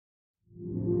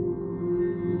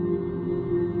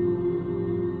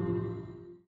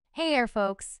Hey there,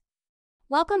 folks.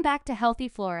 Welcome back to Healthy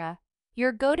Flora,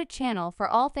 your go-to channel for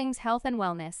all things health and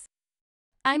wellness.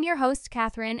 I'm your host,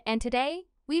 Catherine, and today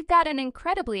we've got an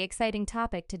incredibly exciting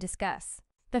topic to discuss: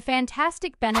 the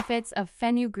fantastic benefits of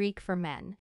fenugreek for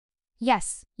men.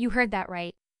 Yes, you heard that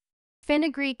right.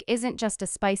 Fenugreek isn't just a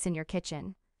spice in your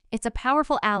kitchen, it's a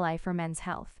powerful ally for men's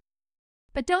health.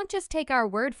 But don't just take our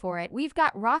word for it, we've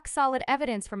got rock-solid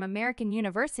evidence from American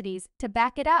universities to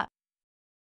back it up.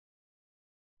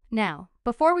 Now,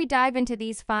 before we dive into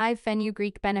these 5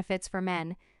 fenugreek benefits for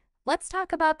men, let's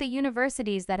talk about the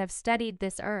universities that have studied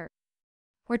this herb.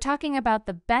 We're talking about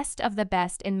the best of the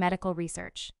best in medical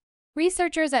research.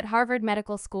 Researchers at Harvard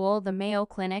Medical School, the Mayo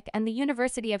Clinic, and the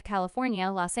University of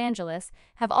California, Los Angeles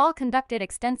have all conducted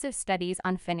extensive studies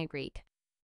on fenugreek.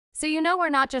 So you know we're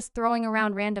not just throwing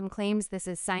around random claims, this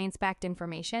is science-backed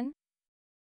information.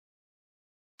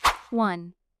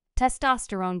 1.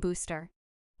 Testosterone booster.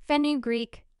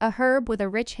 Fenugreek, a herb with a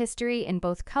rich history in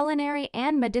both culinary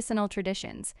and medicinal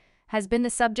traditions, has been the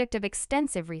subject of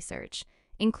extensive research,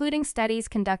 including studies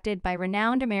conducted by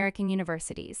renowned American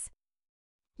universities.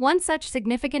 One such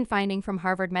significant finding from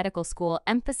Harvard Medical School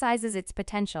emphasizes its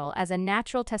potential as a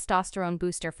natural testosterone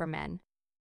booster for men.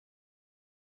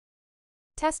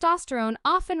 Testosterone,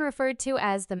 often referred to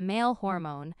as the male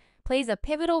hormone, plays a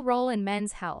pivotal role in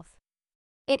men's health.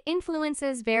 It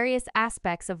influences various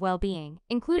aspects of well-being,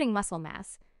 including muscle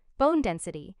mass, bone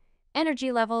density,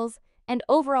 energy levels, and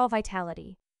overall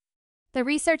vitality. The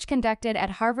research conducted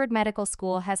at Harvard Medical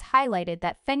School has highlighted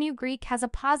that fenugreek has a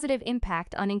positive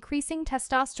impact on increasing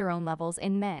testosterone levels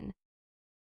in men.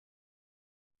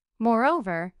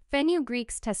 Moreover,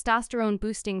 fenugreek's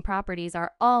testosterone-boosting properties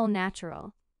are all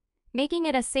natural, making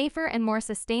it a safer and more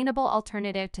sustainable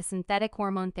alternative to synthetic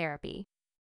hormone therapy.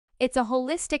 It's a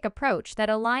holistic approach that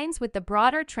aligns with the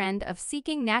broader trend of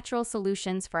seeking natural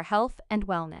solutions for health and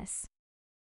wellness.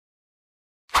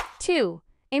 2.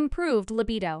 Improved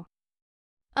libido.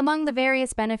 Among the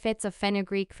various benefits of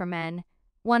fenugreek for men,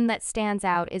 one that stands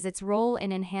out is its role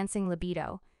in enhancing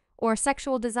libido, or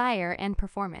sexual desire and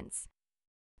performance.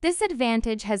 This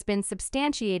advantage has been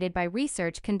substantiated by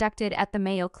research conducted at the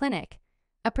Mayo Clinic,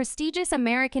 a prestigious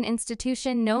American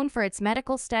institution known for its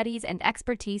medical studies and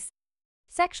expertise.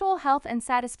 Sexual health and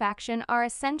satisfaction are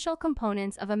essential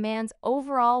components of a man's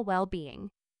overall well-being.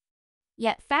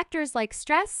 Yet factors like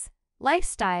stress,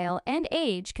 lifestyle, and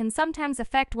age can sometimes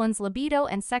affect one's libido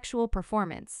and sexual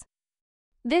performance.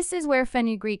 This is where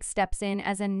fenugreek steps in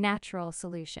as a natural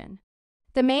solution.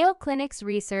 The Mayo Clinic's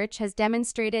research has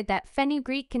demonstrated that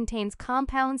fenugreek contains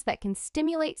compounds that can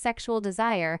stimulate sexual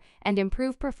desire and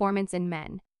improve performance in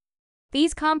men.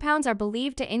 These compounds are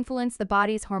believed to influence the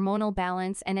body's hormonal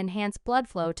balance and enhance blood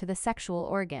flow to the sexual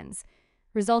organs,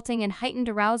 resulting in heightened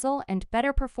arousal and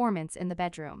better performance in the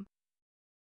bedroom.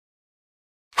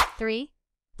 3.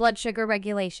 Blood sugar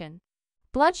regulation.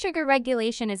 Blood sugar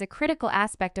regulation is a critical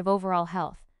aspect of overall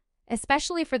health,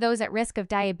 especially for those at risk of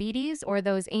diabetes or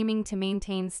those aiming to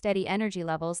maintain steady energy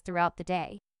levels throughout the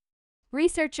day.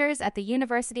 Researchers at the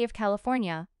University of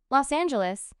California, Los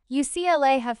Angeles,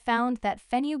 UCLA have found that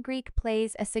fenugreek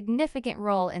plays a significant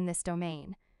role in this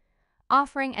domain,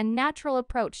 offering a natural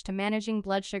approach to managing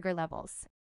blood sugar levels.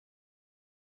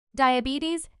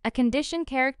 Diabetes, a condition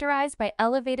characterized by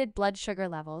elevated blood sugar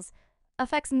levels,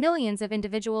 affects millions of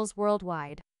individuals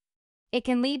worldwide. It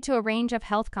can lead to a range of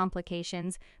health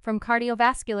complications, from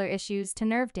cardiovascular issues to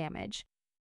nerve damage.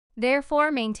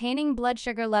 Therefore, maintaining blood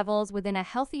sugar levels within a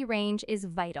healthy range is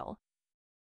vital.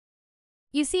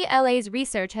 UCLA's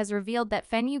research has revealed that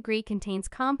fenugreek contains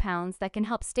compounds that can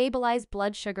help stabilize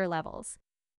blood sugar levels.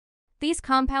 These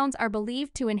compounds are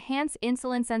believed to enhance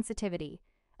insulin sensitivity,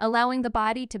 allowing the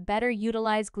body to better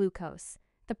utilize glucose,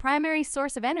 the primary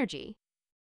source of energy.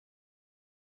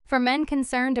 For men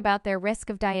concerned about their risk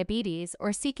of diabetes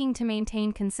or seeking to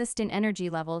maintain consistent energy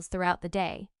levels throughout the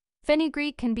day,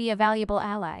 fenugreek can be a valuable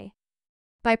ally.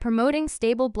 By promoting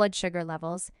stable blood sugar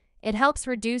levels, it helps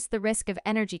reduce the risk of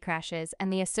energy crashes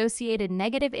and the associated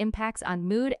negative impacts on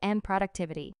mood and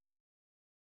productivity.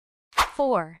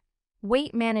 4.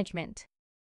 Weight management.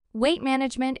 Weight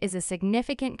management is a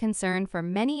significant concern for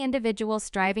many individuals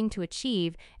striving to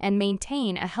achieve and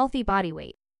maintain a healthy body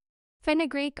weight.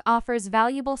 Fenugreek offers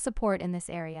valuable support in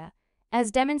this area, as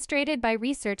demonstrated by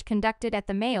research conducted at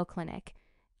the Mayo Clinic,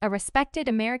 a respected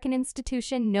American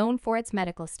institution known for its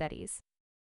medical studies.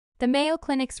 The Mayo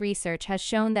Clinic's research has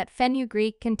shown that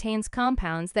fenugreek contains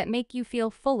compounds that make you feel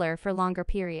fuller for longer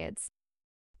periods.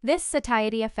 This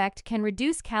satiety effect can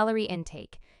reduce calorie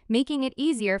intake, making it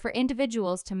easier for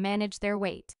individuals to manage their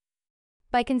weight.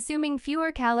 By consuming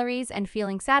fewer calories and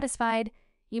feeling satisfied,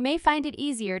 you may find it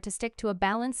easier to stick to a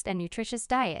balanced and nutritious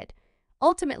diet,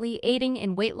 ultimately aiding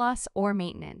in weight loss or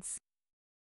maintenance.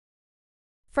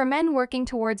 For men working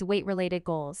towards weight-related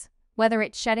goals, whether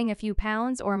it's shedding a few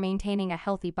pounds or maintaining a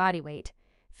healthy body weight,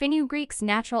 Fenugreek's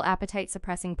natural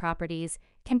appetite-suppressing properties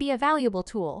can be a valuable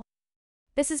tool.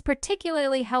 This is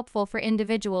particularly helpful for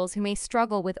individuals who may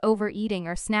struggle with overeating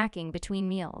or snacking between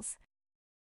meals.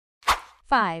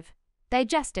 5.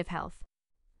 Digestive health.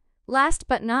 Last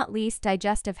but not least,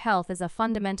 digestive health is a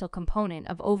fundamental component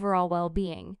of overall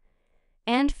well-being,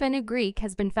 and Fenugreek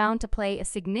has been found to play a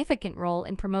significant role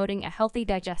in promoting a healthy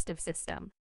digestive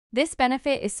system. This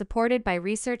benefit is supported by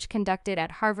research conducted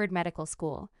at Harvard Medical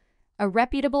School, a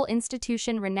reputable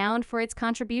institution renowned for its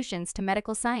contributions to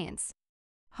medical science.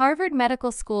 Harvard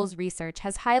Medical School's research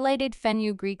has highlighted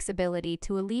Fenugreek's ability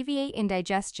to alleviate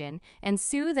indigestion and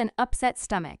soothe an upset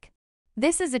stomach.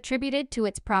 This is attributed to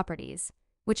its properties,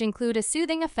 which include a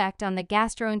soothing effect on the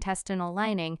gastrointestinal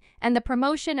lining and the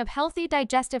promotion of healthy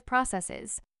digestive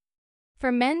processes.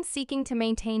 For men seeking to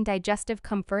maintain digestive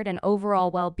comfort and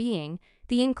overall well-being,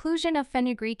 the inclusion of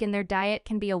Fenugreek in their diet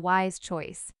can be a wise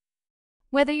choice.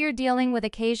 Whether you're dealing with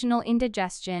occasional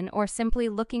indigestion or simply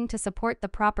looking to support the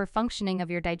proper functioning of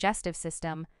your digestive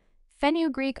system,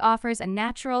 Fenugreek offers a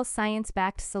natural,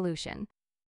 science-backed solution.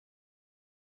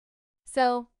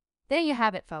 So, there you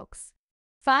have it, folks.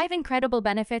 5 incredible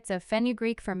benefits of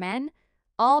Fenugreek for men,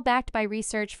 all backed by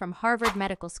research from Harvard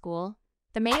Medical School,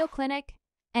 the Mayo Clinic,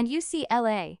 and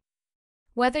UCLA.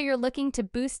 Whether you're looking to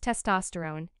boost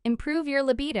testosterone, improve your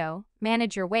libido,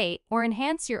 manage your weight, or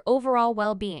enhance your overall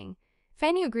well-being,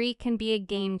 Fenugreek can be a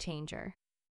game changer.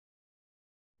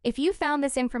 If you found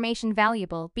this information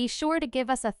valuable, be sure to give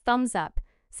us a thumbs up,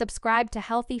 subscribe to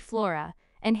Healthy Flora,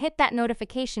 and hit that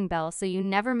notification bell so you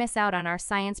never miss out on our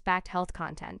science-backed health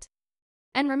content.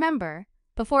 And remember,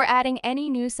 before adding any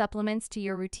new supplements to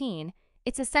your routine,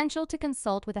 it's essential to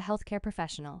consult with a healthcare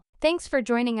professional. Thanks for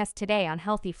joining us today on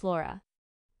Healthy Flora.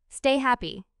 Stay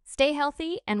happy, stay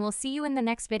healthy, and we'll see you in the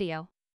next video.